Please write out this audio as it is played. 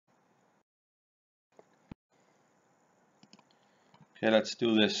Okay, let's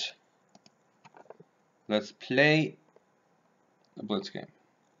do this. Let's play a Blitz game.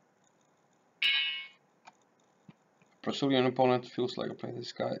 Brazilian opponent, feels like I played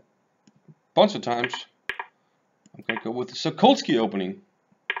this guy a bunch of times. I'm gonna go with the Sokolsky Opening.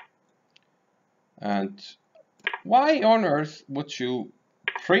 And why on earth would you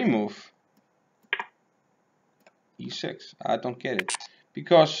pre-move e6? I don't get it.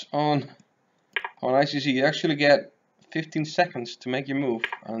 Because on ICC you actually get 15 seconds to make your move,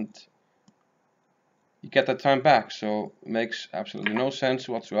 and you get that time back, so it makes absolutely no sense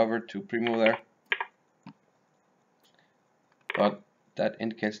whatsoever to pre-move there. But that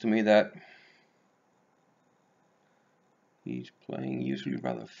indicates to me that he's playing usually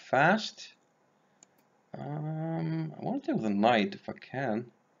rather fast. I want to take with a knight if I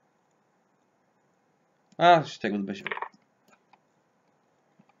can. I'll just take with the bishop.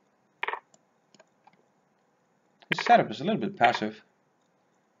 His setup is a little bit passive,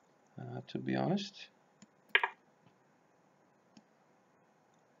 to be honest.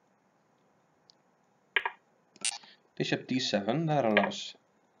 Bishop d7, that allows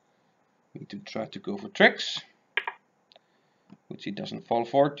me to try to go for tricks, which he doesn't fall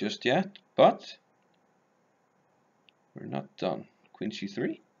for just yet, but we're not done. Queen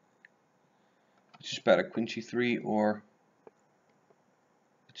c3, which is better, queen c3 or,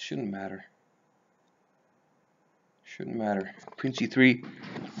 it shouldn't matter. Shouldn't matter. Queen c3,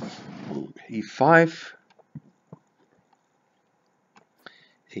 e5,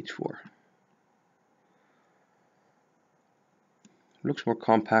 h4. Looks more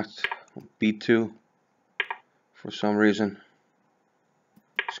compact on b2 for some reason.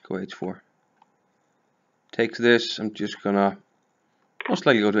 Let's go h4. Takes this, I'm just gonna most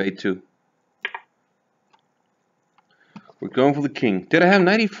likely go to a2. We're going for the king. Did I have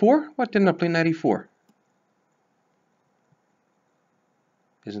knight e4? Why didn't I play knight e4?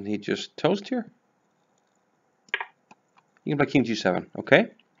 Isn't he just toast here? You can play king g7, okay?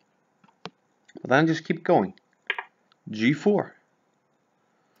 But then just keep going. g4.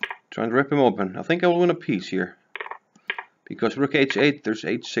 Trying to rip him open. I think I will win a piece here. Because rook h8, there's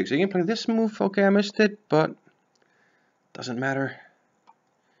h6. I can play this move. Okay, I missed it, but doesn't matter.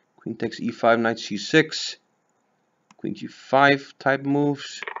 Queen takes e5, knight c6. Queen g5 type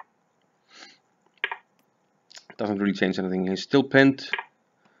moves. Doesn't really change anything. He's still pinned.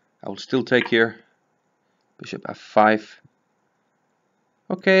 I will still take here. Bishop f5.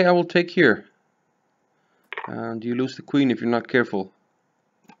 Okay, I will take here. And you lose the queen if you're not careful.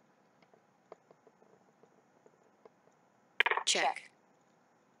 Check.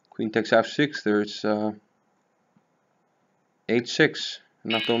 Queen takes f6. There's h6.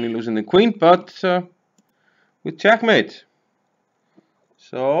 Not only losing the queen, but with checkmate.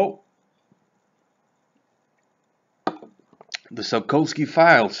 So the Sokolsky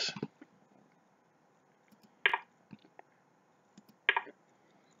files.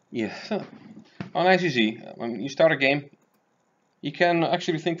 Yeah. On ICC, when you start a game, you can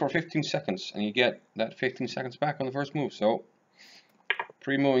actually think for 15 seconds, and you get that 15 seconds back on the first move. So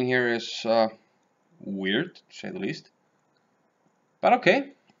pre-moving here is weird, to say the least. But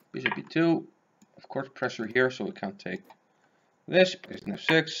okay, bishop b2. Of course, pressure here, so we can't take this. Plays an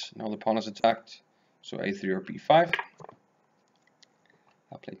f6. Now the pawn is attacked. So a3 or b5.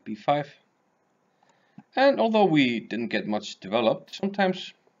 I played b5. And although we didn't get much developed,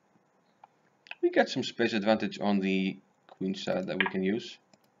 sometimes we get some space advantage on the queen side that we can use.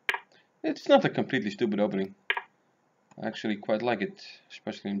 It's not a completely stupid opening. I actually quite like it,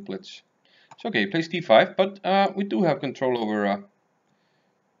 especially in Blitz. So okay, he plays d5, but we do have control over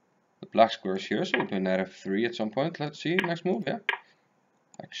the black squares here, so we'll play knight f3 at some point. Let's see, next move, yeah.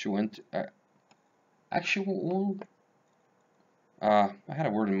 I had a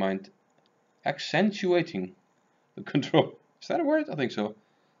word in mind. Accentuating the control. Is that a word? I think so.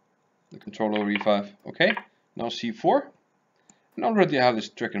 The control over e5. Okay, now c4. And already I have this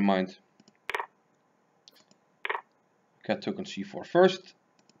trick in mind. Cat took on c4 first,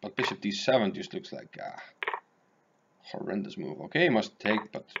 but bishop d7 just looks like horrendous move. Okay, must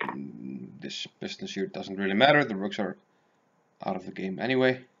take, but this business here doesn't really matter. The rooks are out of the game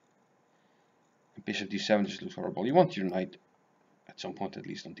anyway. And bishop d7 just looks horrible. You want your knight at some point at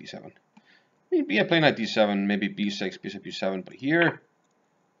least on d7. Maybe I play knight d7, maybe b6, bishop e7, but here,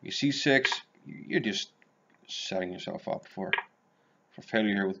 you c6, you're just setting yourself up for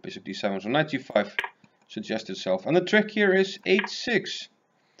failure here with bishop d7. So knight g5 suggests itself. And the trick here is h6.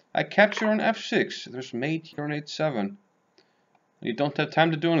 I capture on f6. There's mate here on h7. You don't have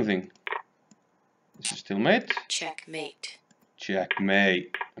time to do anything. This is still mate. Checkmate.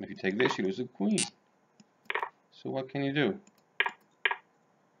 Checkmate. And if you take this, you lose the queen. So what can you do?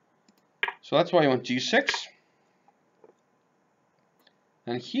 So that's why I went G6.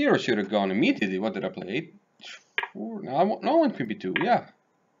 And here I should have gone immediately. What did I play? H4. No, I went Queen B2. Yeah.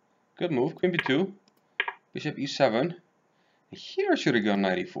 Good move. Queen B2. Bishop E7. And here I should have gone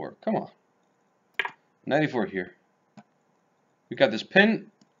Knight E4. Come on. Knight E4 here. We got this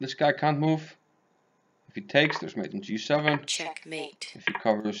pin. This guy can't move. If he takes, there's mate on G7. Checkmate. If he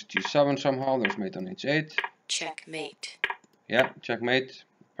covers G7 somehow, there's mate on H8. Checkmate. Yeah, checkmate,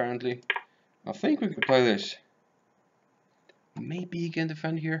 apparently. I think we could play this. Maybe he can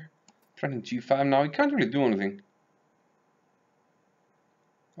defend here. Threatening G5 now. He can't really do anything.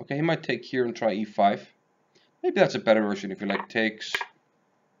 Okay, he might take here and try E5. Maybe that's a better version if he like takes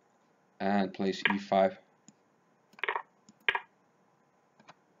and plays E5.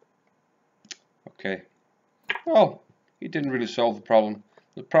 Okay. Well, he didn't really solve the problem.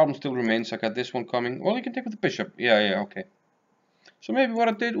 The problem still remains. I got this one coming. Well, you can take with the bishop. Yeah, okay. So maybe what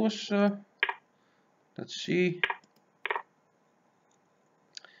I did was, let's see,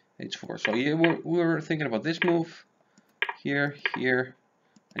 H4. So yeah, we were thinking about this move, here, and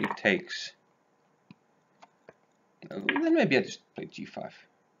he takes. Then maybe I just play G5.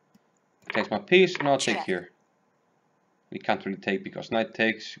 He takes my piece, and I'll take here. We can't really take because knight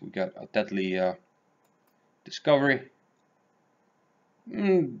takes. We got a deadly discovery.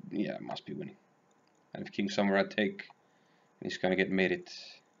 Yeah, must be winning. And if king somewhere, I take. He's gonna get mated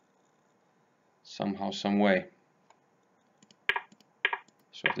somehow, some way.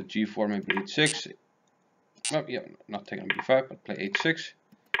 So after G4, maybe H6. Oh, yeah, not taking B5, but play H6.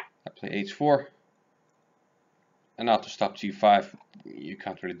 I play H4. And now to stop G5, you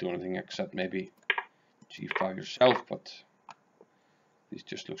can't really do anything except maybe G5 yourself, but this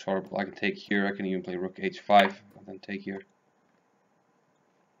just looks horrible. I can take here, I can even play Rook H5 and then take here.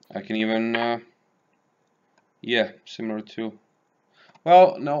 I can even, yeah, similar to,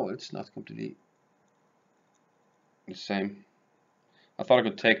 well, no, it's not completely the same. I thought I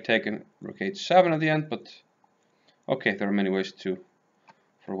could take and Rook H7 at the end, but okay, there are many ways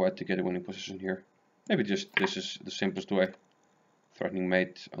for white to get a winning position here. Maybe just this is the simplest way. Threatening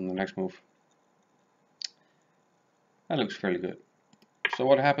mate on the next move. That looks fairly good. So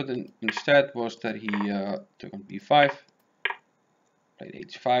what happened instead was that he took on B5, played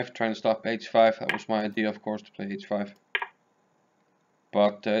H5, trying to stop H5. That was my idea, of course, to play H5.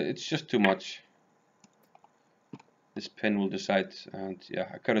 But it's just too much. This pin will decide, and yeah,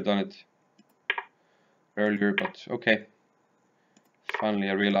 I could have done it earlier, but okay. Finally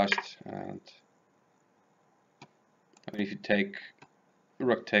I realized, and I mean, if you take,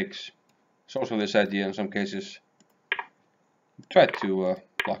 Rook takes. It's also this idea in some cases. He tried to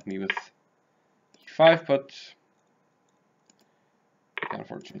block me with E5, but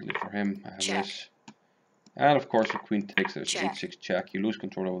unfortunately for him, I have this. And of course, if queen takes, there's H6 check. You lose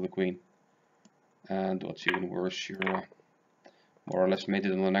control over the queen. And what's even worse, you're more or less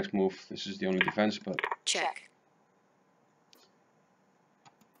mated on the next move. This is the only defense, but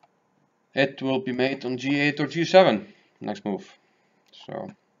it will be made on G8 or G7 next move.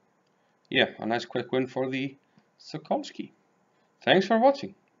 So yeah, a nice quick win for the Sokolsky. Thanks for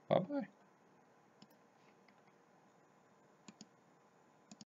watching. Bye bye.